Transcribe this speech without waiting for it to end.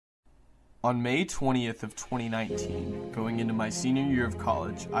On May 20th of 2019, going into my senior year of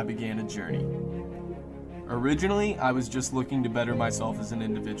college, I began a journey. Originally, I was just looking to better myself as an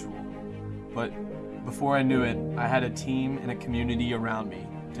individual. But before I knew it, I had a team and a community around me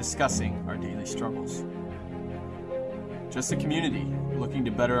discussing our daily struggles. Just a community looking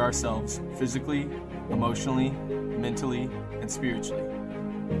to better ourselves physically, emotionally, mentally, and spiritually.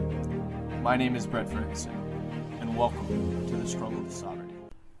 My name is Brett Ferguson, and welcome to the Struggle to Sovereignty.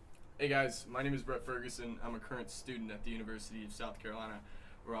 Hey guys, my name is Brett Ferguson. I'm a current student at the University of South Carolina,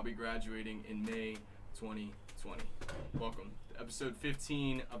 where I'll be graduating in May 2020. Welcome to episode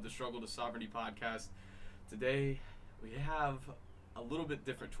 15 of the Struggle to Sovereignty podcast. Today, we have a little bit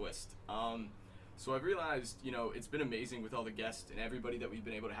different twist. So I've realized, it's been amazing with all the guests and everybody that we've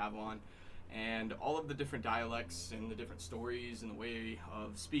been able to have on, and all of the different dialects and the different stories and the way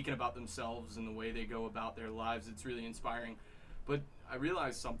of speaking about themselves and the way they go about their lives. It's really inspiring. But I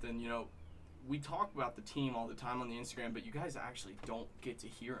realized something, we talk about the team all the time on the Instagram, but you guys actually don't get to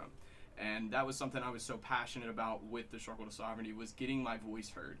hear them. And that was something I was so passionate about with the Struggle to Sovereignty, was getting my voice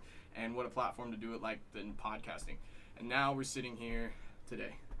heard. And what a platform to do it like than podcasting. And now we're sitting here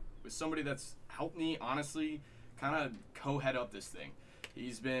today with somebody that's helped me, honestly, kind of co-head up this thing.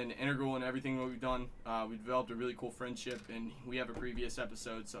 He's been integral in everything that we've done. We've developed a really cool friendship, and we have a previous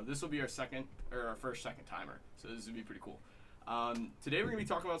episode. So this will be our first second timer. So this will be pretty cool. Today we're going to be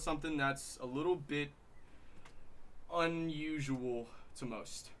talking about something that's a little bit unusual to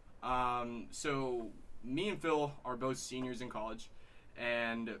most. So me and Phil are both seniors in college,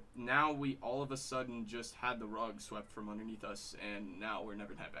 and now we all of a sudden just had the rug swept from underneath us, and now we're never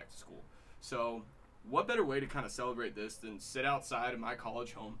going to head back to school. So what better way to kind of celebrate this than sit outside of my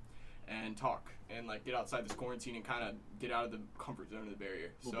college home and talk and get outside this quarantine and kind of get out of the comfort zone of the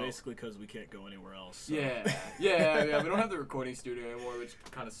barrier. Well, basically because we can't go anywhere else. So. Yeah. We don't have the recording studio anymore, which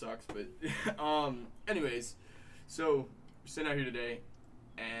kind of sucks. But anyways, so we're sitting out here today,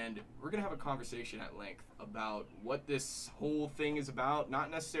 and we're gonna have a conversation at length about what this whole thing is about.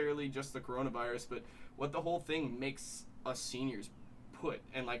 Not necessarily just the coronavirus, but what the whole thing makes us seniors put,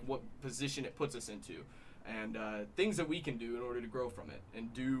 and what position it puts us into. And things that we can do in order to grow from it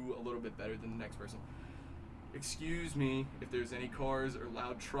and do a little bit better than the next person. Excuse me if there's any cars or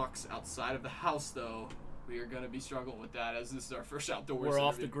loud trucks outside of the house, though. We are going to be struggling with that, as this is our first outdoors. We're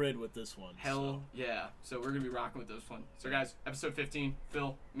off the grid with this one. Hell yeah. So we're going to be rocking with this one. So guys, episode 15,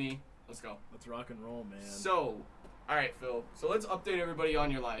 Phil, me, let's go. Let's rock and roll, man. So, all right, Phil. So let's update everybody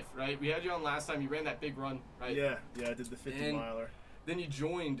on your life, right? We had you on last time. You ran that big run, right? Yeah, I did the 50-miler. Then you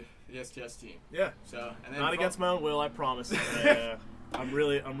joined the STS team. Yeah. So, and then not against my own will, I promise. I'm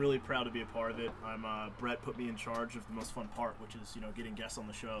really proud to be a part of it. Brett put me in charge of the most fun part, which is getting guests on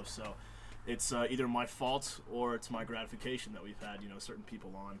the show. So it's either my fault or it's my gratification that we've had certain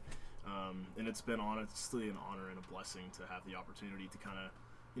people on, and it's been honestly an honor and a blessing to have the opportunity to kind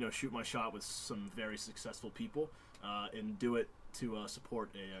of shoot my shot with some very successful people and do it to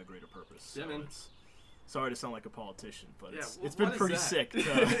support a greater purpose. Yeah, so man. Sorry to sound like a politician, but yeah, it's been pretty sick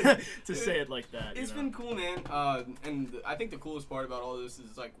to say it like that. It's been cool, man. And I think the coolest part about all this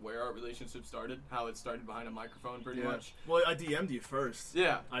is where our relationship started, how it started behind a microphone, pretty much. Well, I DM'd you first.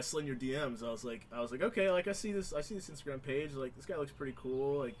 Yeah. I slid in your DMs. I was like, okay, I see this Instagram page. This guy looks pretty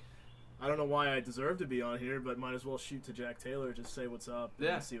cool. I don't know why I deserve to be on here, but might as well shoot to Jack Taylor, just say what's up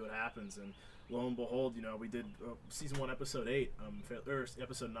and see what happens. And lo and behold, we did season 1, episode 8, or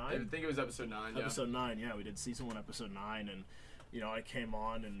episode 9. I think it was episode 9. Episode 9, yeah, we did season 1, episode 9, and I came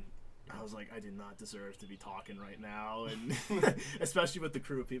on and I was like, I did not deserve to be talking right now, and especially with the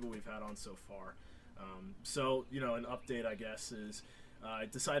crew of people we've had on so far. So an update, I guess, is I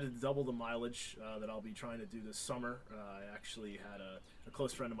decided to double the mileage that I'll be trying to do this summer. I actually had a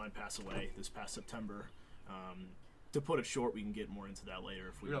close friend of mine pass away this past September. To put it short, we can get more into that later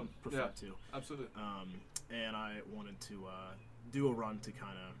if we prefer to. Absolutely. And I wanted to do a run to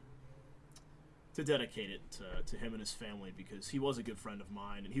to dedicate it to him and his family, because he was a good friend of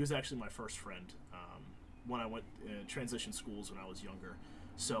mine, and he was actually my first friend when I went transition schools when I was younger.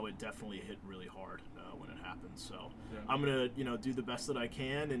 So it definitely hit really hard when it happened. So I'm gonna do the best that I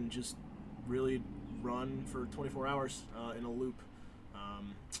can and just really run for 24 hours in a loop.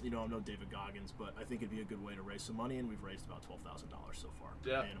 I'm no David Goggins, but I think it'd be a good way to raise some money, and we've raised about $12,000 so far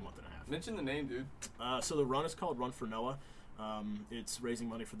in a month and a half. Mention the name, dude. So the run is called Run for Noah. It's raising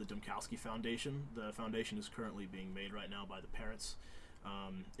money for the Dumkowski Foundation. The foundation is currently being made right now by the parents,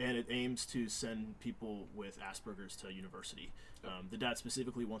 and it aims to send people with Asperger's to university. The dad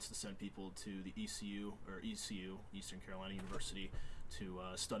specifically wants to send people to the ECU, Eastern Carolina University, to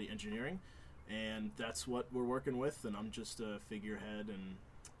study engineering, and that's what we're working with, and I'm just a figurehead and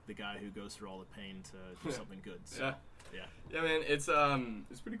the guy who goes through all the pain to do something good. So, Yeah. yeah. Yeah, man,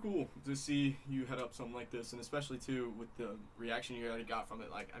 it's pretty cool to see you head up something like this, and especially too with the reaction you already got from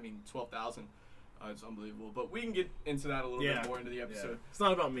it. Like, I mean, 12,000, it's unbelievable. But we can get into that a little bit more into the episode. Yeah. It's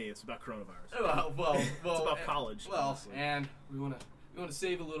not about me. It's about coronavirus. Well, it's about college. Well, honestly. and we want to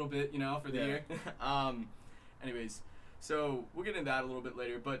save a little bit, for the year. Anyways, so we'll get into that a little bit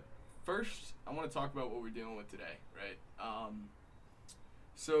later. But first, I want to talk about what we're dealing with today, right?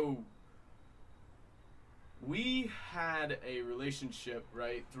 So we had a relationship,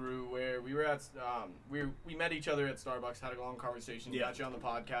 right, through where we were at, we met each other at Starbucks, had a long conversation, got you on the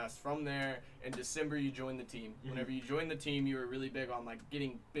podcast. From there, in December, you joined the team. Mm-hmm. Whenever you joined the team, you were really big on, like,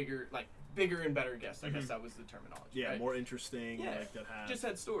 getting bigger and better guests. I guess that was the terminology. Yeah, right? more interesting. Yeah, like that just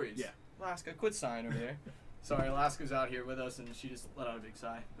had stories. Yeah. Alaska, quit sighing over there. Sorry, Alaska's out here with us, and she just let out a big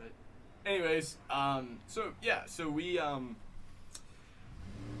sigh. But anyways, so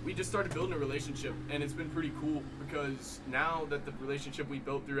we just started building a relationship, and it's been pretty cool because now that the relationship we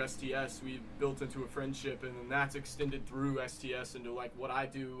built through STS, we've built into a friendship, and then that's extended through STS into like what I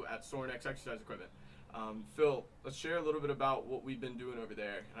do at Sorinex Exercise Equipment. Phil, let's share a little bit about what we've been doing over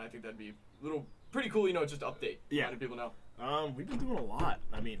there, and I think that'd be pretty cool, just to update. Yeah. Let people know. We've been doing a lot.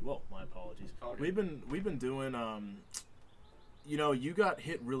 I mean, my apologies. Okay. We've been doing. You got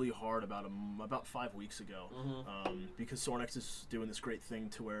hit really hard about 5 weeks ago, because Sorinex is doing this great thing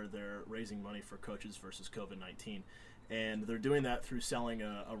to where they're raising money for coaches versus COVID-19, and they're doing that through selling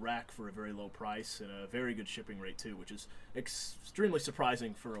a rack for a very low price and a very good shipping rate too, which is extremely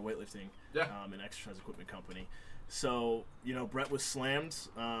surprising for a weightlifting and exercise equipment company. So Brett was slammed.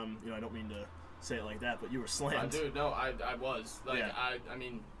 I don't mean to say it like that, but you were slammed. Dude, no, I was. I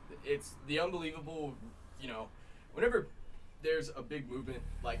mean, it's the unbelievable, whenever there's a big movement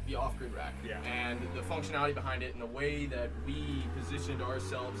like the off-grid rack and the functionality behind it and the way that we positioned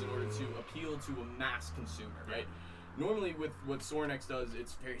ourselves in order to appeal to a mass consumer, right? Normally with what Sorinex does,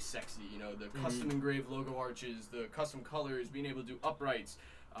 it's very sexy, the custom engraved logo arches, the custom colors, being able to do uprights,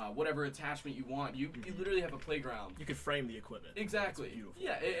 whatever attachment you want. You literally have a playground. You could frame the equipment. Exactly. It's beautiful.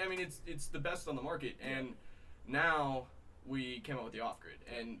 Yeah, I mean, it's the best on the market. And now we came out with the off-grid.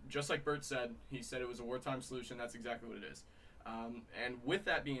 And just like Bert said, he said it was a wartime solution. That's exactly what it is. And with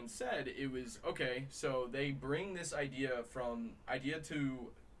that being said, it was, okay, so they bring this idea from idea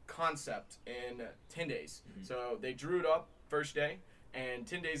to concept in 10 days. So they drew it up first day, and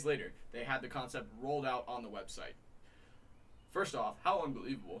 10 days later, they had the concept rolled out on the website. First off, how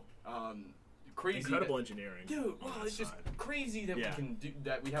unbelievable. Crazy. Incredible engineering. Dude, it's just crazy that we can do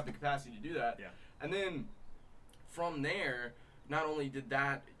that. We have the capacity to do that. Yeah. And then from there, not only did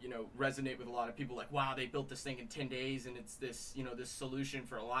that, resonate with a lot of people, like, wow, they built this thing in 10 days, and it's this, this solution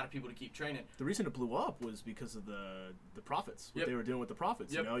for a lot of people to keep training. The reason it blew up was because of the profits, what they were doing with the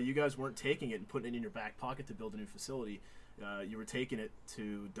profits. Yep. You guys weren't taking it and putting it in your back pocket to build a new facility. You were taking it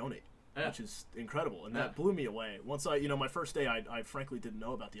to donate, which is incredible, and that blew me away. Once my first day, I frankly didn't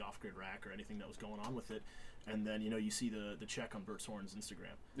know about the off-grid rack or anything that was going on with it. And then you see the check on Bert Soren's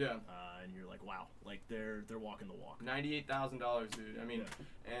Instagram. Yeah. And you're like, wow, like they're walking the walk. $98,000, dude. I mean,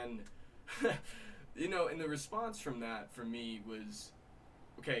 and and the response from that for me was,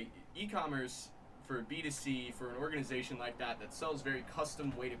 okay, e-commerce for B2C for an organization like that sells very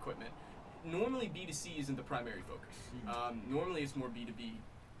custom weight equipment. Normally B2C isn't the primary focus. Normally it's more B2B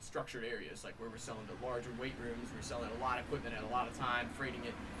structured areas, like where we're selling to larger weight rooms, we're selling a lot of equipment at a lot of time, freighting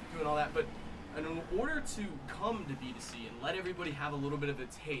it, doing all that. But and in order to come to B2C and let everybody have a little bit of a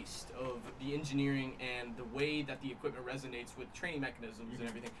taste of the engineering and the way that the equipment resonates with training mechanisms and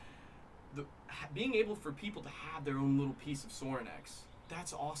everything, being able for people to have their own little piece of Sorinex,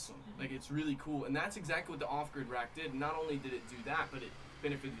 that's awesome. Like, it's really cool. And that's exactly what the off-grid rack did. Not only did it do that, but it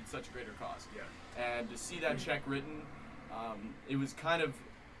benefited such a greater cause. Yeah. And to see that check written, it was kind of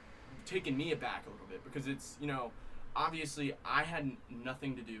taking me aback a little bit because it's, obviously, I had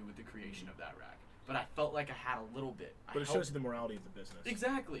nothing to do with the creation of that rack, but I felt like I had a little bit. But it shows you the morality of the business.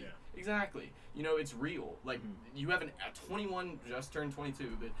 Exactly. Yeah. Exactly. It's real. Like, you have a 21, just turned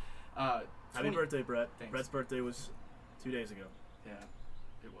 22, but... Happy birthday, Brett. Thanks. Brett's birthday was 2 days ago. Yeah,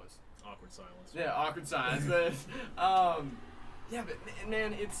 it was. Awkward silence. Yeah, awkward silence. But, yeah, but,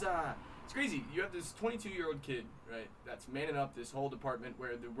 man, it's crazy. You have this 22-year-old kid, right, that's manning up this whole department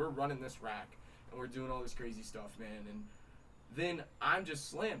where we're running this rack. And we're doing all this crazy stuff, man. And then I'm just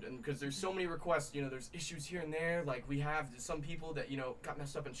slammed. And because there's so many requests, there's issues here and there. Like, we have some people that, got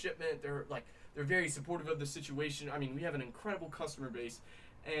messed up in shipment. They're very supportive of the situation. I mean, we have an incredible customer base.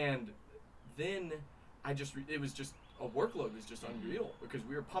 And then it was just, a workload was just unreal because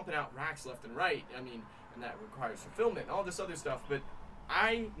we were pumping out racks left and right. I mean, and that requires fulfillment and all this other stuff. But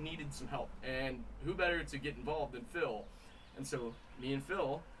I needed some help, and who better to get involved than Phil? And so me and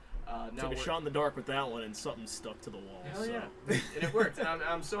Phil now Took a shot in the dark with that one, and something stuck to the wall. Hell so. yeah, and it worked. And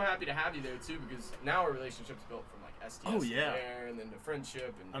I'm so happy to have you there too, because now our relationship's built from like STS Oh, yeah. there, and then to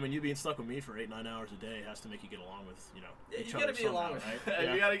friendship. And I mean, you being stuck with me for 8-9 hours a day has to make you get along with, each you other gotta be somehow, along with right?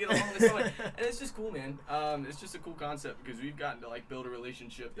 You gotta get along with someone, and it's just cool, man. It's just a cool concept because we've gotten to like build a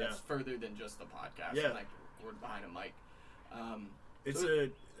relationship that's further than just the podcast. Yeah. And, like we're behind a mic.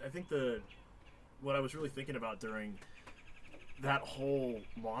 I think what I was really thinking about during that whole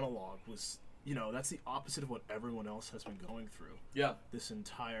monologue was, that's the opposite of what everyone else has been going through. Yeah. This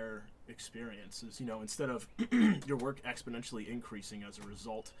entire experience is, instead of your work exponentially increasing as a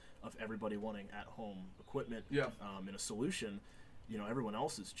result of everybody wanting at-home equipment and a solution, everyone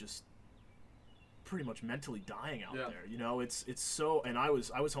else is just pretty much mentally dying out there. It's so, and I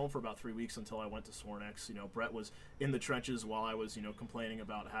was home for about 3 weeks until I went to Swornex. Brett was in the trenches while I was, complaining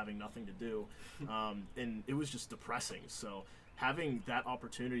about having nothing to do, and it was just depressing. So having that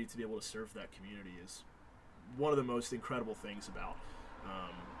opportunity to be able to serve that community is one of the most incredible things about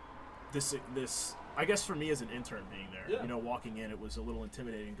this. I guess for me as an intern being there, walking in, it was a little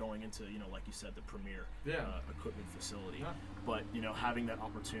intimidating going into, like you said, the premier equipment facility. Yeah. But having that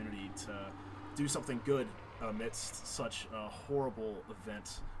opportunity to do something good amidst such a horrible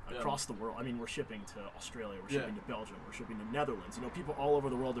event across the world. I mean, we're shipping to Australia, we're shipping to Belgium, we're shipping to Netherlands. People all over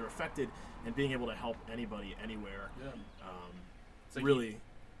the world are affected, and being able to help anybody anywhere. It's like really.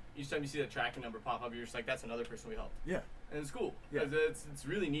 Each time you see that tracking number pop up, you're just like, that's another person we helped. Yeah. And it's cool. Yeah. It's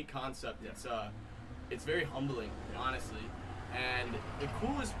really neat concept. Yeah. It's very humbling, honestly. And the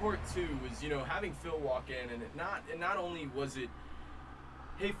coolest part too was, having Phil walk in, and not only was it,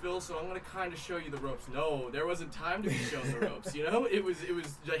 hey Phil, so I'm gonna kind of show you the ropes. No, there wasn't time to be shown the ropes. It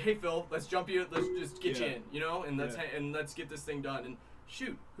was like, hey Phil, let's jump you, let's just get you in, and let's get this thing done. And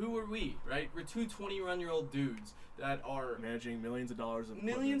shoot, who are we, right? We're two 21-year-old dudes that are managing millions of dollars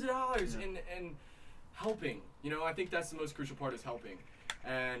and helping. I think that's the most crucial part, is helping,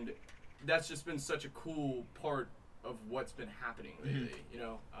 and that's just been such a cool part of what's been happening lately.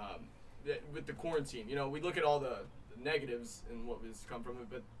 With the quarantine, we look at all the negatives and what has come from it,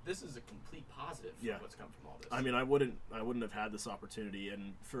 but this is a complete positive for what's come from all this. I mean, I wouldn't have had this opportunity,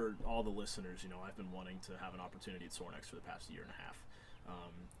 and for all the listeners, I've been wanting to have an opportunity at Swornex for the past year and a half,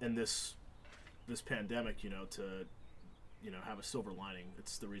 and this pandemic, to have a silver lining,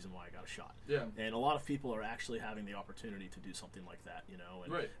 it's the reason why I got a shot. Yeah. And a lot of people are actually having the opportunity to do something like that,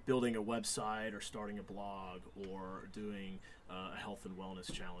 and building a website or starting a blog or doing a health and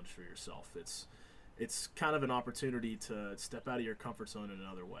wellness challenge for yourself. It's kind of an opportunity to step out of your comfort zone in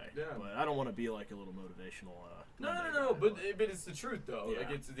another way. Yeah. But I don't want to be like a little motivational. No. But it's the truth, though. Yeah. Like,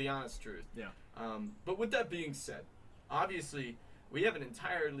 it's the honest truth. Yeah. But with that being said, obviously, we have an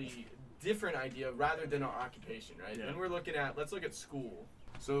entirely different idea rather than our occupation, right? Yeah. And we're let's look at school.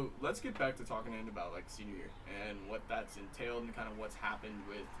 So let's get back to talking about like senior year and what that's entailed and kind of what's happened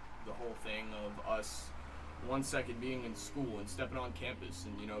with the whole thing of us 1 second being in school and stepping on campus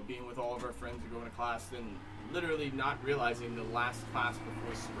and being with all of our friends and going to class, then literally not realizing the last class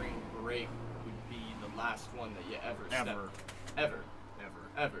before spring break would be the last one that you ever.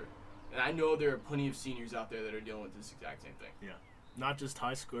 And I know there are plenty of seniors out there that are dealing with this exact same thing. Yeah. Not just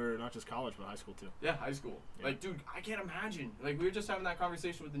high school, or not just college, but high school too. Yeah, high school. Yeah. Like, dude, I can't imagine. Like, we were just having that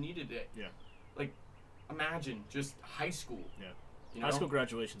conversation with Anita today. Yeah. Like, imagine just high school. Yeah. High school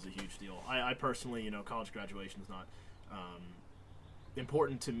graduation is a huge deal. I personally, college graduation is not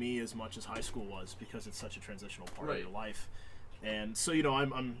important to me as much as high school was, because it's such a transitional part of your life. And so,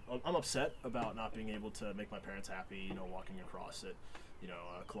 I'm upset about not being able to make my parents happy, walking across it,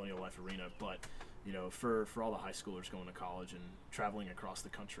 Colonial Life Arena. But, for all the high schoolers going to college and traveling across the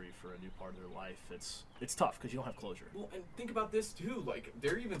country for a new part of their life, it's tough because you don't have closure. Well, and think about this too. Like,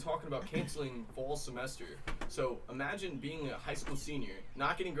 they're even talking about canceling fall semester. So imagine being a high school senior,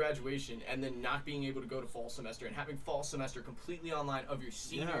 not getting graduation, and then not being able to go to fall semester and having fall semester completely online of your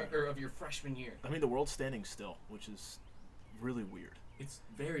senior or of your freshman year. I mean, the world's standing still, which is really weird. It's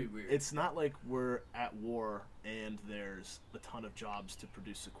very weird. It's not like we're at war and there's a ton of jobs to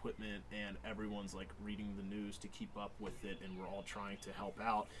produce equipment and everyone's like reading the news to keep up with it and we're all trying to help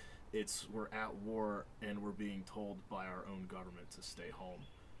out. It's we're at war and we're being told by our own government to stay home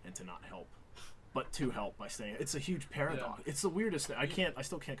and to not help, but to help by staying. It's a huge paradox. Yeah. It's the weirdest thing. I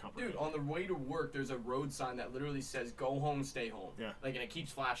still can't comprehend. Dude, on the way to work, there's a road sign that literally says "Go home, stay home." Yeah. Like, and it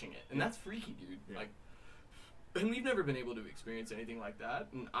keeps flashing it, and that's freaky, dude. Yeah. Like. And we've never been able to experience anything like that.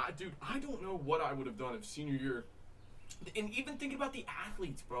 And I don't know what I would have done if senior year. And even thinking about the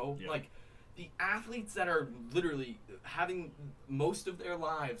athletes, bro. Yeah. Like, the athletes that are literally having most of their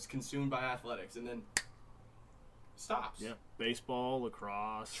lives consumed by athletics and then stops. Yeah, baseball,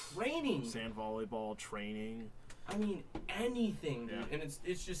 lacrosse, Training. sand volleyball, training. I mean, anything, dude. Yeah. And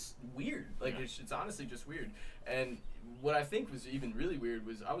it's just weird. Like, Yeah. it's honestly just weird. And what I think was even really weird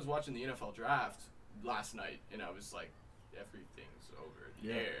was I was watching the NFL draft last night, and I was like, everything's over the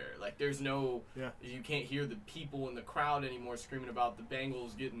Yeah. air. Like, there's no, Yeah. you can't hear the people in the crowd anymore screaming about the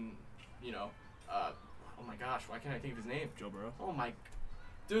Bengals getting, you know, oh my gosh, why can't I think of his name? Joe Burrow. Oh my,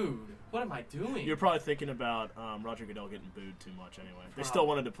 dude, what am I doing? You're probably thinking about Roger Goodell getting booed too much anyway. They still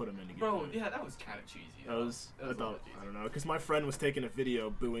wanted to put him in to get Bro, booed. yeah, that was kind of cheesy. That was, That I was a little thought, cheesy. I don't know, because my friend was taking a video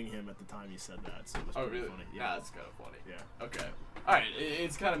booing him at the time he said that, so it was Oh, pretty really? funny. Yeah, that's kind of funny. Yeah. Okay. All right.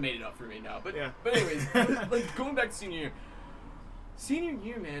 It's kind of made it up for me now. But Yeah. But anyways, like going back to senior year. Senior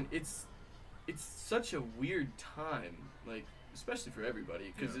year, man, it's such a weird time, like especially for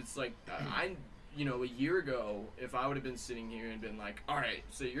everybody, because Yeah. it's like a year ago, if I would have been sitting here and been like, all right,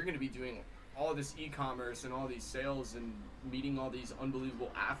 so you're going to be doing all this e-commerce and all these sales and meeting all these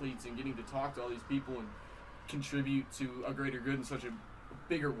unbelievable athletes and getting to talk to all these people and contribute to a greater good in such a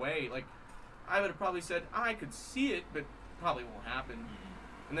bigger way, like I would have probably said I could see it, but probably won't happen.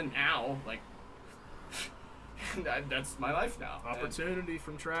 And then now, like, that's my life now. Opportunity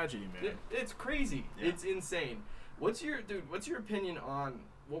from tragedy, man. It's crazy. Yeah. It's insane. What's your opinion on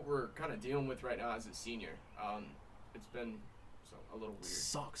what we're kind of dealing with right now as a senior? It's been a little weird.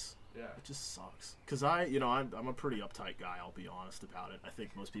 Sucks. Yeah. It just sucks. Because I'm a pretty uptight guy, I'll be honest about it. I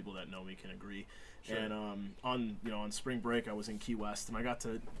think most people that know me can agree. Sure. And on spring break, I was in Key West, and I got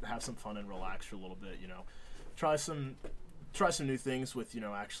to have some fun and relax for a little bit, try some new things with,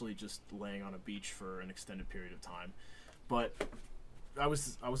 actually just laying on a beach for an extended period of time. But I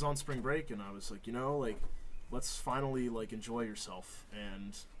was on spring break, and I was like, let's finally, enjoy yourself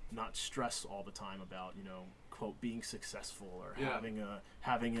and not stress all the time about, quote, being successful or Yeah.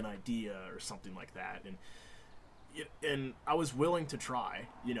 having an idea or something like that. And I was willing to try.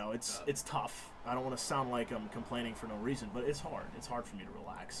 It's tough. I don't want to sound like I'm complaining for no reason, but it's hard. It's hard for me to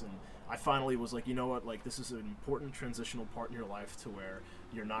relax. And I finally was like, this is an important transitional part in your life to where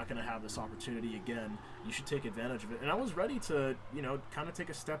you're not going to have this opportunity again. You should take advantage of it. And I was ready to, kind of take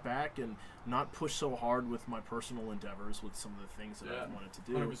a step back and not push so hard with my personal endeavors with some of the things that I wanted to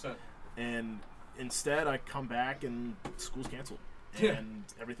do. 100%. And instead, I come back and school's canceled Yeah. and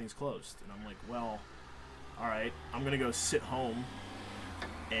everything's closed. And I'm like, well, all right, I'm going to go sit home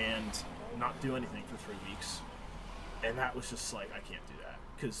and not do anything for 3 weeks. And that was just like, I can't do that.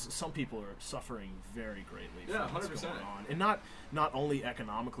 Because some people are suffering very greatly Yeah, from what's 100%. going on. And not only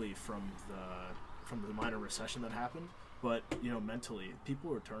economically from the minor recession that happened, but, mentally.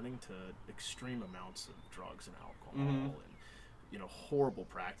 People are turning to extreme amounts of drugs and alcohol and, horrible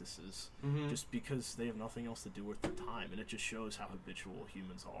practices just because they have nothing else to do with their time. And it just shows how habitual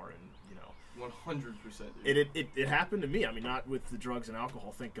humans are. And, 100%. Dude. It happened to me. I mean, not with the drugs and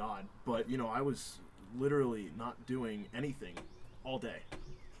alcohol, thank God. But, I was literally not doing anything all day.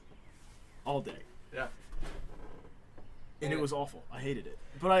 All day. Yeah. And it was awful. I hated it.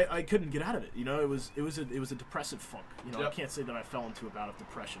 But I couldn't get out of it. It was a depressive funk. I Yep. can't say that I fell into a bout of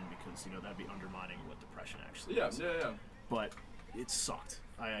depression because, that'd be undermining what depression actually Yeah. is. Yeah. But it sucked.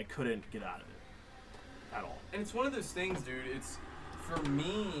 I couldn't get out of it at all. And it's one of those things, dude. It's for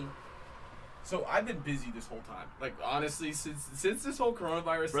me. So I've been busy this whole time. Like honestly, since this whole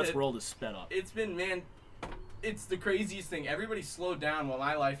coronavirus Brett's hit, world is sped up. it's been, man, it's the craziest thing. Everybody slowed down while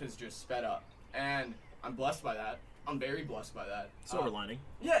my life has just sped up, and I'm blessed by that. I'm very blessed by that. Silver lining.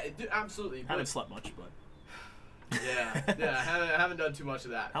 Yeah, absolutely. Haven't But, slept much, but yeah. I haven't done too much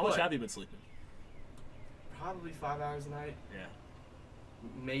of that. how much But have you been sleeping? Probably 5 hours a night, Yeah.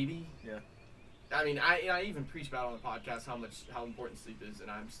 maybe. Yeah. I mean, I even preach about on the podcast how important sleep is, and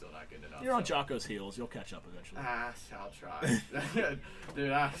I'm still not getting enough. You're on so. Jocko's heels. You'll catch up eventually. I'll try. Dude,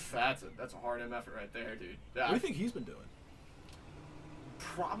 that's a hard effort right there, dude. What do you think he's been doing?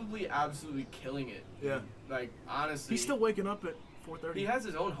 Probably absolutely killing it. Yeah. Like honestly, He's still waking up at 4:30. he has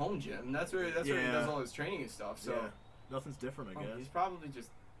his own home gym. That's where he Yeah. does all his training and stuff. So Yeah. Nothing's different, I guess. he's probably just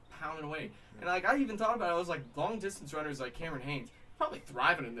pounding away. And like I even thought about it, I was like long distance runners like Cameron Haynes probably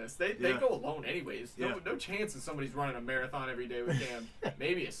thriving in this. They Yeah. go alone anyways. Yeah. No chance that somebody's running a marathon every day with Cam.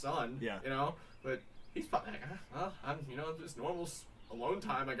 Maybe his son. Yeah. But he's probably like, well, I'm this normal alone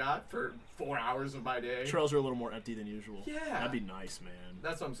time I got for 4 hours of my day. Trails are a little more empty than usual. Yeah. That'd be nice, man.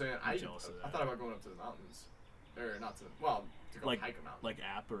 That's what I'm saying. I'm jealous of I that. thought about going up to the mountains, or not to to go hike a mountain, Like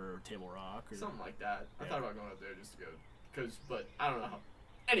App or Table Rock or something like that. I Yeah. thought about going up there just to go, but I don't know how.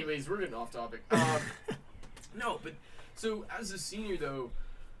 Anyways, we're getting off topic. No, but so as a senior though,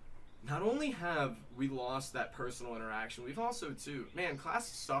 not only have we lost that personal interaction, we've also too, man,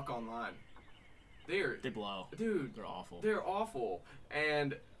 classes suck online. They blow. Dude, They're awful. They're awful.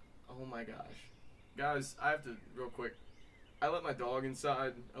 And oh my gosh. Guys, I have to real quick. I let my dog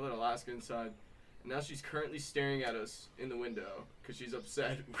inside. I let Alaska inside. And now she's currently staring at us in the window because she's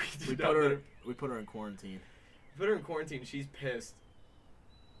upset. We put her in quarantine. Put her in quarantine. She's pissed.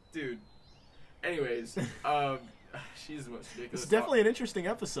 Dude. Anyways, she's the most ridiculous. It's definitely an interesting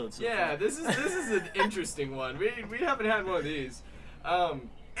episode so yeah, far. this is an interesting one. We haven't had one of these.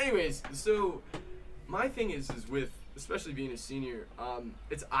 Anyways, so my thing is with especially being a senior,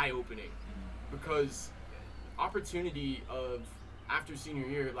 it's eye-opening because opportunity of after senior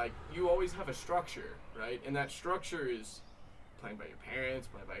year, like you always have a structure, right? And that structure is planned by your parents,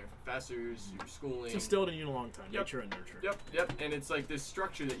 planned by your professors, your schooling. It's instilled in you in a long time. Yep. Nature and nurture. Yep. And it's like this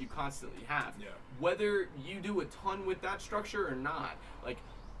structure that you constantly have. Yeah. Whether you do a ton with that structure or not, like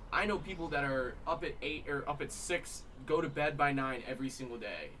I know people that are up at 8 or up at 6, go to bed by 9 every single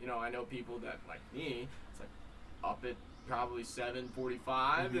day. You know, I know people that like me, it's like up at probably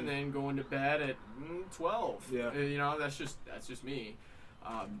 7:45 and then going to bed at 12. Yeah. You know, that's just me.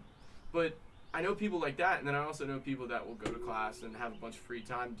 But I know people like that, and then I also know people that will go to class and have a bunch of free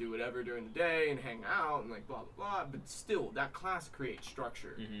time, do whatever during the day, and hang out and like blah blah blah. But still, that class creates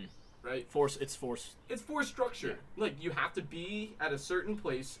structure, right? It's force. It's forced structure. Yeah. Like you have to be at a certain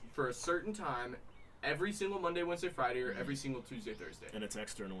place for a certain time every single Monday, Wednesday, Friday, or every single Tuesday, Thursday. And it's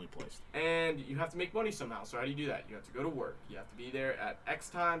externally placed. And you have to make money somehow. So how do you do that? You have to go to work. You have to be there at X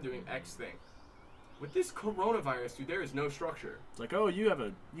time doing X thing. With this coronavirus, dude, there is no structure. It's like, oh, you have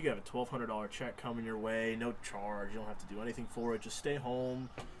a $1,200 check coming your way, no charge. You don't have to do anything for it. Just stay home,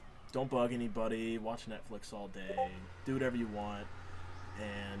 don't bug anybody, watch Netflix all day, do whatever you want.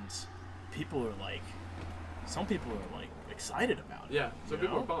 And some people are like excited about it. Yeah, so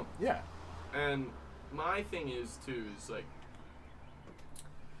people are pumped. Yeah. And my thing is too is like,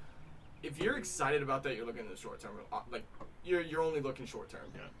 if you're excited about that, you're looking at the short term. Like you're only looking short term.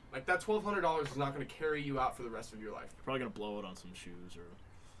 Yeah. Like that $1,200 is not going to carry you out for the rest of your life. You're probably gonna blow it on some shoes or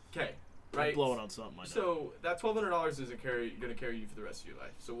Okay, right? blow it on something. I know. So that $1,200 isn't going to carry you for the rest of your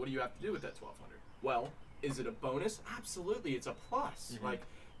life. So what do you have to do with that $1,200? Well, is it a bonus? Absolutely, it's a plus. Like,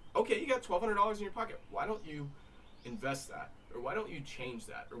 okay, you got $1,200 in your pocket. Why don't you invest that, or why don't you change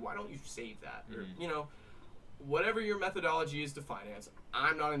that, or why don't you save that, or you know, whatever your methodology is to finance.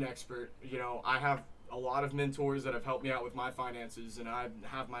 I'm not an expert. You know, I have a lot of mentors that have helped me out with my finances, and I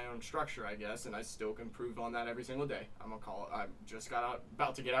have my own structure, I guess, and I still can improve on that every single day. I just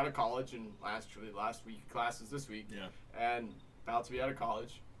about to get out of college, and last week classes this week, and about to be out of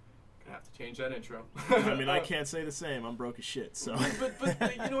college. Gonna have to change that intro. I mean, I can't say the same. I'm broke as shit. So,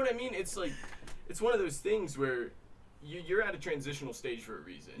 but you know what I mean? It's like, it's one of those things where you're at a transitional stage for a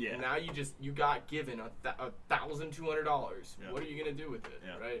reason. Yeah. And now you got given $1,200. Yeah. What are you gonna do with it?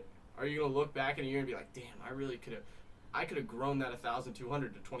 Yeah. Right? Are you gonna look back in a year and be like, damn, I could have grown that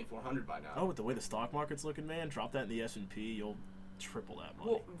 1,200 to 2,400 by now. oh, with the way the stock market's looking, man, drop that in the S&P, you'll triple that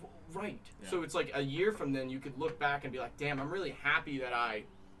money. Well, right. Yeah. So it's like a year from then, you could look back and be like, damn, I'm really happy that I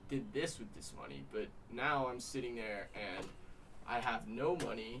did this with this money, but now I'm sitting there and I have no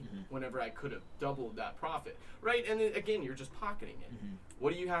money whenever I could have doubled that profit, right? And then, again, you're just pocketing it.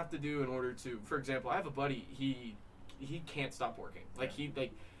 What do you have to do in order to, for example, I have a buddy, he can't stop working. Like he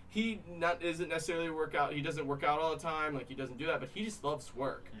isn't necessarily he doesn't work out all the time, like he doesn't do that, but he just loves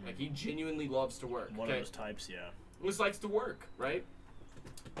work. Like he genuinely loves to work. One of those types, yeah. Just likes to work, right?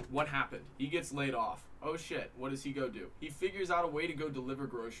 What happened? He gets laid off. Oh shit, what does he go do? He figures out a way to go deliver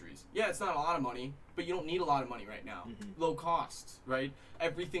groceries. Yeah, it's not a lot of money, but you don't need a lot of money right now. Low costs, right?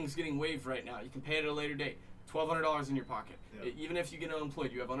 Everything's getting waived right now. You can pay it at a later date. $1,200 in your pocket. Yep. Even if you get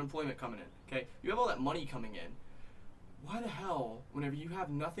unemployed, you have unemployment coming in, okay? You have all that money coming in. Why the hell, whenever you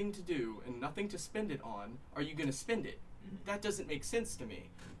have nothing to do and nothing to spend it on, are you going to spend it? That doesn't make sense to me.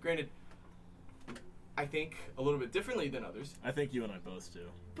 Granted, I think a little bit differently than others. I think you and I both do.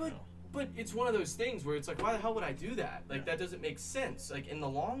 But it's one of those things where it's like, why the hell would I do that? Like, that doesn't make sense. Like, in the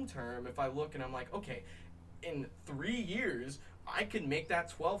long term, if I look and I'm like, okay, in 3 years, I can make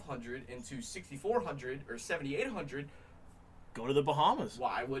that $1,200 into $6,400 or $7,800. Go to the Bahamas.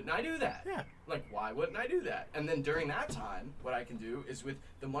 Why wouldn't I do that? Yeah. Like, why wouldn't I do that? And then during that time, what I can do is with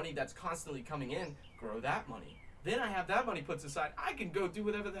the money that's constantly coming in, grow that money. Then I have that money put aside. I can go do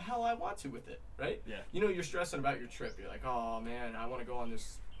whatever the hell I want to with it, right? Yeah. You know, you're stressing about your trip. You're like, oh, man, I want to go on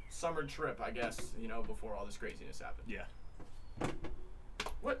this summer trip, I guess, you know, before all this craziness happened. Yeah.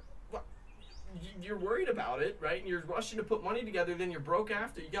 What? You're worried about it, right? And you're rushing to put money together, then you're broke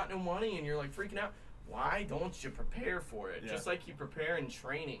after. You got no money, and you're like freaking out. why don't you prepare for it? Yeah. Just like you prepare in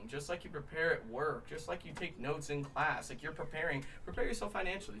training, just like you prepare at work, just like you take notes in class. Like you're prepare yourself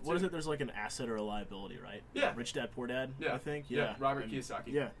financially. What is it? There's like an asset or a liability, right? Yeah. Rich Dad Poor Dad. Yeah. I think. Yeah. Robert And, Kiyosaki.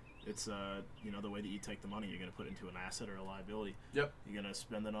 Yeah. It's you know, the way that you take the money, you're gonna put it into an asset or a liability. Yep. You're gonna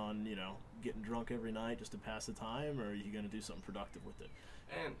spend it on, you know, getting drunk every night just to pass the time, or are you gonna do something productive with it?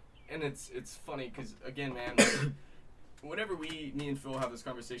 And it's funny because again, man, whenever me and Phil have this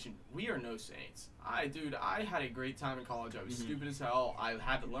conversation, we are no saints. I had a great time in college. I was stupid as hell. I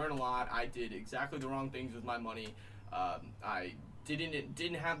had to learn a lot. I did exactly the wrong things with my money. I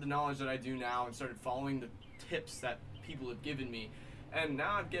didn't have the knowledge that I do now, and started following the tips that people have given me. And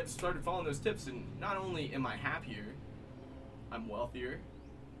now I've started following those tips, and not only am I happier, I'm wealthier,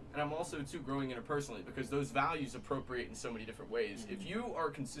 and I'm also too growing interpersonally, because those values appropriate in so many different ways. If you are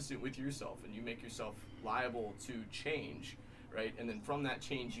consistent with yourself and you make yourself liable to change, right, and then from that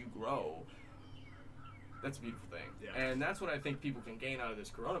change you grow, that's a beautiful thing. Yeah. And that's what I think people can gain out of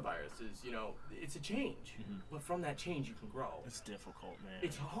this coronavirus is, you know, it's a change, but from that change you can grow. It's difficult, man.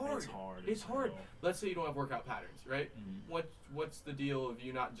 It's hard. It's hard. It's hard. real. Let's say you don't have workout patterns, right? What's the deal of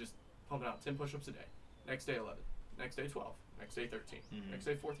you not just pumping out 10 push-ups a day? Next day 11, next day 12, next day 13, next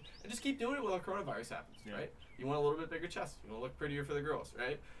day 14, and just keep doing it while coronavirus happens, Yeah. right? You want a little bit bigger chest, you want to look prettier for the girls,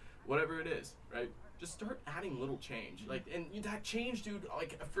 right? Whatever it is, right? Just start adding little change, like, and that change, dude.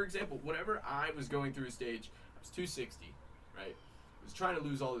 Like, for example, whenever I was going through a stage, I was 260, right? I was trying to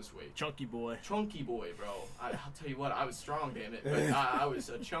lose all this weight. Chunky boy. Chunky boy, bro. I'll tell you what, I was strong, damn it. But I was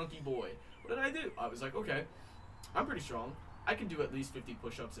a chunky boy. What did I do? I was like, okay, I'm pretty strong. I can do at least 50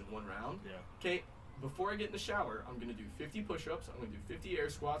 push-ups in one round. Yeah. Okay, before I get in the shower, I'm going to do 50 push-ups, I'm going to do 50 air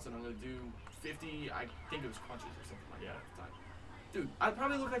squats, and I'm going to do 50, I think it was crunches or something like that at the time. Dude, I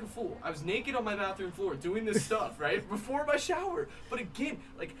probably looked like a fool. I was naked on my bathroom floor doing this stuff, right? Before my shower. But again,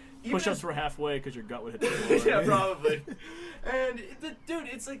 like... Push-ups were halfway because your gut would hit the floor. Yeah, probably. And dude,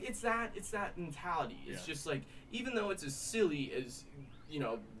 it's like it's that mentality. It's Yeah. just like, even though it's as silly as, you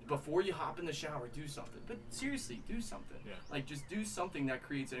know, before you hop in the shower, do something. But seriously, do something. Yeah. Like, just do something that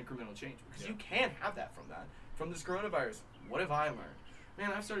creates an incremental change, because Yeah. you can have that from this coronavirus. What have I learned?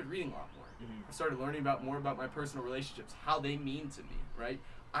 Man, I've started reading a lot more. I started learning more about my personal relationships, how they mean to me. Right?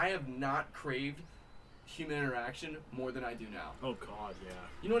 I have not craved human interaction more than I do now. Oh God, yeah.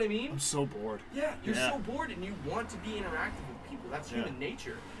 You know what I mean? I'm so bored. Yeah, you're Yeah. so bored and you want to be interactive with people. That's Yeah. human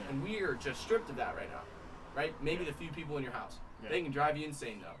nature. Yeah. And we are just stripped of that right now. Right? Maybe the few people in your house. Yeah. They can drive you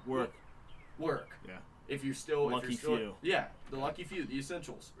insane though. Work. Yeah. If you're still Lucky few. Yeah, the lucky few, the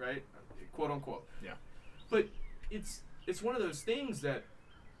essentials, right? Quote unquote. Yeah. But it's one of those things that,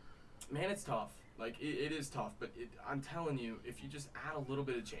 man, it's tough. Like, it is tough, but I'm telling you, if you just add a little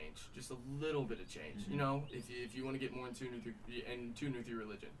bit of change, just a little bit of change, you know, if you want to get more in tune with your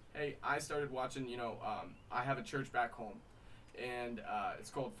religion. Hey, I started watching, you know, I have a church back home, and it's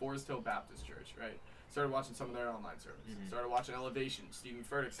called Forest Hill Baptist Church, right? Started watching some of their online sermons. Started watching Elevation, Stephen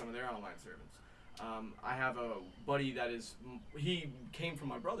Furtick, some of their online sermons. I have a buddy that he came from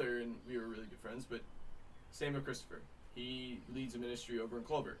my brother, and we were really good friends, but Samuel Christopher. He leads a ministry over in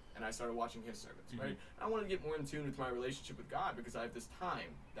Clover, and I started watching his sermons, right? I wanted to get more in tune with my relationship with God, because I have this time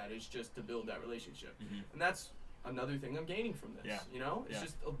that is just to build that relationship. And that's another thing I'm gaining from this, you know? It's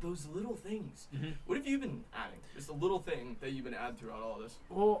just those little things. What have you been adding? Just a little thing that you've been adding throughout all this.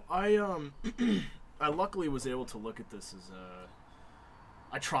 Well, I luckily was able to look at this as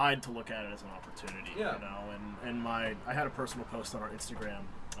I tried to look at it as an opportunity, you know, and I had a personal post on our Instagram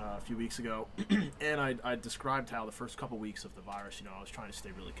a few weeks ago, and I described how the first couple weeks of the virus, you know, I was trying to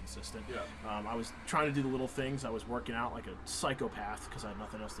stay really consistent. I was trying to do the little things. I was working out like a psychopath because I had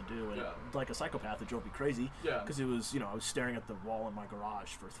nothing else to do, and like a psychopath, it drove me crazy because it was, you know, I was staring at the wall in my garage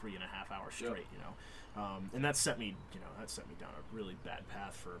for 3.5 hours straight, you know, and that set me down a really bad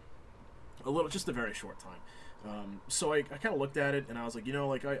path for just a very short time. So I kind of looked at it and I was like, you know,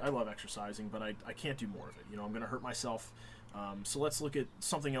 like I love exercising, but I can't do more of it. You know, I'm going to hurt myself. So let's look at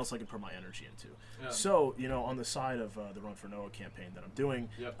something else I can put my energy into. So, you know, on the side of the Run for Noah campaign that I'm doing,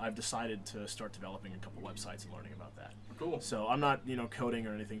 I've decided to start developing a couple websites and learning about that. Cool. So I'm not, you know, coding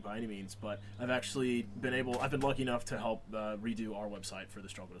or anything by any means, but I've actually been lucky enough to help redo our website for the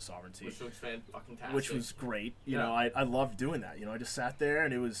Struggle to Sovereignty. Which looks fantastic. Which was great. You know, I loved doing that. You know, I just sat there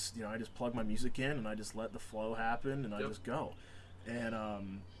and it was, you know, I just plugged my music in and I just let the flow happen and I just go. And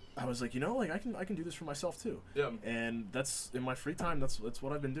I was like, you know, like I can do this for myself too. And that's in my free time. That's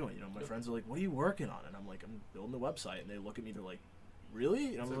what I've been doing. You know, my friends are like, "What are you working on?" And I'm like, "I'm building a website." And they look at me, they're like,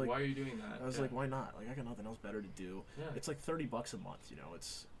 "Really?" And I was like, "Why are you doing that?" I was like, "Why not? Like, I got nothing else better to do." It's like $30 a month. You know,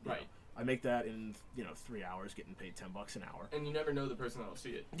 it's right. I make that in 3 hours, getting paid $10 an hour. And you never know the person that'll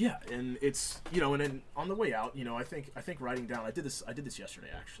see it. Yeah, and it's and then on the way out, I think writing down. I did this yesterday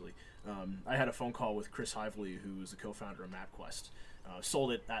actually. I had a phone call with Chris Hively, who is the co-founder of MapQuest.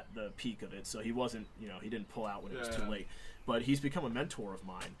 Sold it at the peak of it, so he wasn't he didn't pull out when it was too late. But he's become a mentor of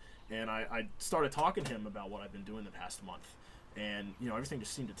mine, and I started talking to him about what I've been doing the past month. And everything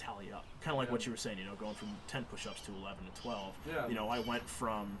just seemed to tally up, kind of like what you were saying. Going from 10 push-ups to 11 to 12. Yeah.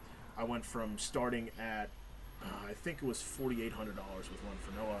 I went from starting at I think it was $4,800 with Run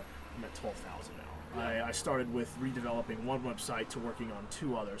for Noah. I'm at $12,000 now. Yeah. I started with redeveloping one website to working on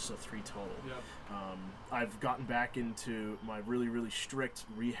 2 others, so 3 total. Yep. I've gotten back into my really, really strict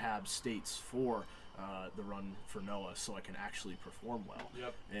rehab states for the Run for Noah, so I can actually perform well.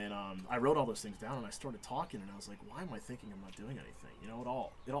 Yep. And I wrote all those things down, and I started talking, and I was like, why am I thinking I'm not doing anything?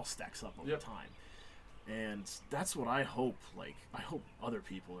 It all stacks up over time. And that's what I hope. I hope other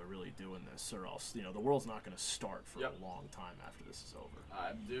people are really doing this, or else the world's not going to start for a long time after this is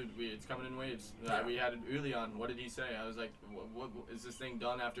over. Dude, it's coming in waves. Yeah. We had Uli on. What did he say? I was like, what is this thing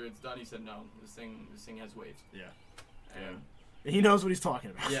done after it's done? He said, no, this thing has waves. Yeah. And he knows what he's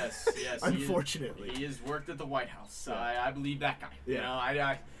talking about. Yes. Unfortunately, he has worked at the White House. Yeah. I believe that guy.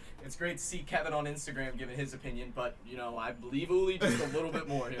 Yeah. It's great to see Kevin on Instagram giving his opinion, but I believe Uli just a little bit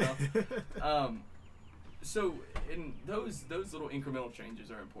more. So, in those little incremental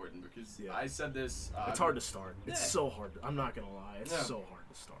changes are important because I said this. It's hard to start. It's so hard. I'm not gonna lie. It's so hard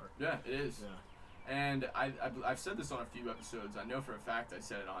to start. Yeah, it is. Yeah. And I've said this on a few episodes. I know for a fact I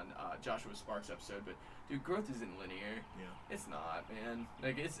said it on Joshua Sparks' episode, but dude, growth isn't linear. Yeah. It's not, man.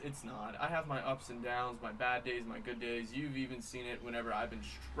 It's not. I have my ups and downs, my bad days, my good days. You've even seen it whenever I've been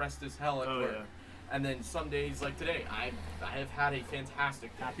stressed as hell at work. Yeah. And then some days like today, I have had a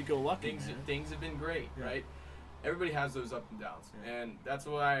fantastic day. Happy-go-lucky. Things have been great, right? Everybody has those ups and downs, and that's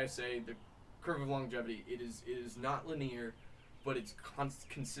why I say the curve of longevity. It is not linear, but it's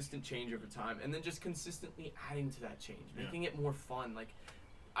consistent change over time, and then just consistently adding to that change, making it more fun. Like,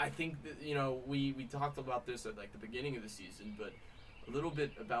 I think that we talked about this at like the beginning of the season, but a little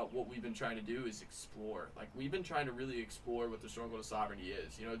bit about what we've been trying to do is explore. Like, we've been trying to really explore what the Stronghold of Sovereignty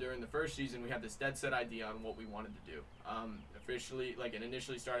is. During the first season, we had this dead set idea on what we wanted to do. It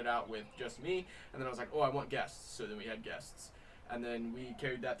initially started out with just me, and then I was like, oh, I want guests. So then we had guests. And then we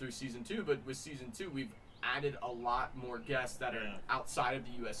carried that through season 2, but with season 2, we've added a lot more guests that are outside of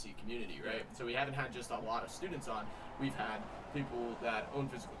the USC community, right? So we haven't had just a lot of students on. We've had people that own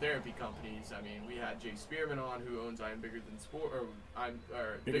physical therapy companies. I mean, we had Jay Spearman on, who owns I Am Bigger Than Sport, or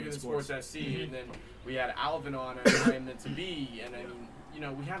Bigger Than Sports SC, and then we had Alvin on, and I Am Meant to Be, and I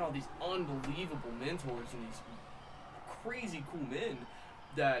mean, we had all these unbelievable mentors and these crazy cool men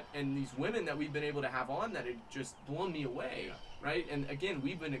and these women that we've been able to have on that have just blown me away, right? And again,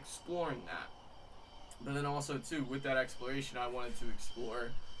 we've been exploring that. But then also, too, with that exploration, I wanted to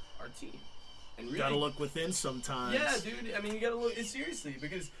explore our team. And really, gotta look within sometimes. Yeah, dude. I mean, you gotta look seriously,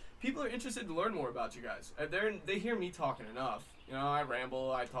 because people are interested to learn more about you guys. They hear me talking enough. I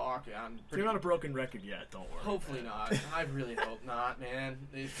ramble, I talk. You're not a broken record yet. Don't worry. Hopefully not. I really hope not, man.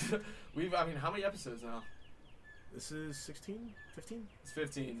 How many episodes now? This is 16, 15? It's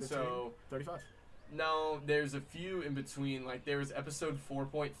 15. So 35. No, there's a few in between. Like, there was episode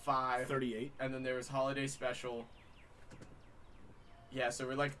 4.5. 38. And then there was holiday special. Yeah, so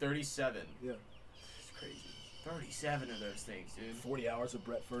we're like 37. Yeah. It's crazy. 37 of those things, dude. 40 hours of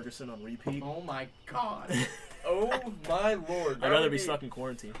Brett Ferguson on repeat. Oh my god. Oh my lord. I'd rather be stuck in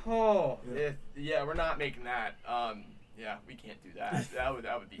quarantine. Oh, yeah, we're not making that. Yeah, we can't do that. That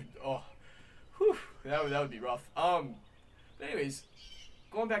would be whew, that would be rough. But anyways,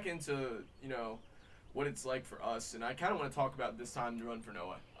 going back into, what it's like for us, and I kind of want to talk about this time to Run for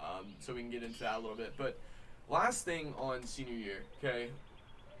Noah, so we can get into that a little bit. But last thing on senior year, okay,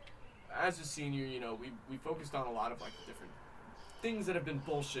 as a senior, we focused on a lot of like different things that have been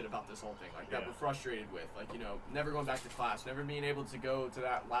bullshit about this whole thing, like that we're frustrated with, like, never going back to class, never being able to go to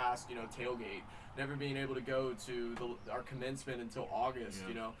that last, tailgate, never being able to go to our commencement until August,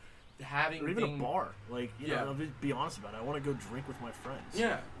 having or even a bar, like, I'll be honest about it. I want to go drink with my friends.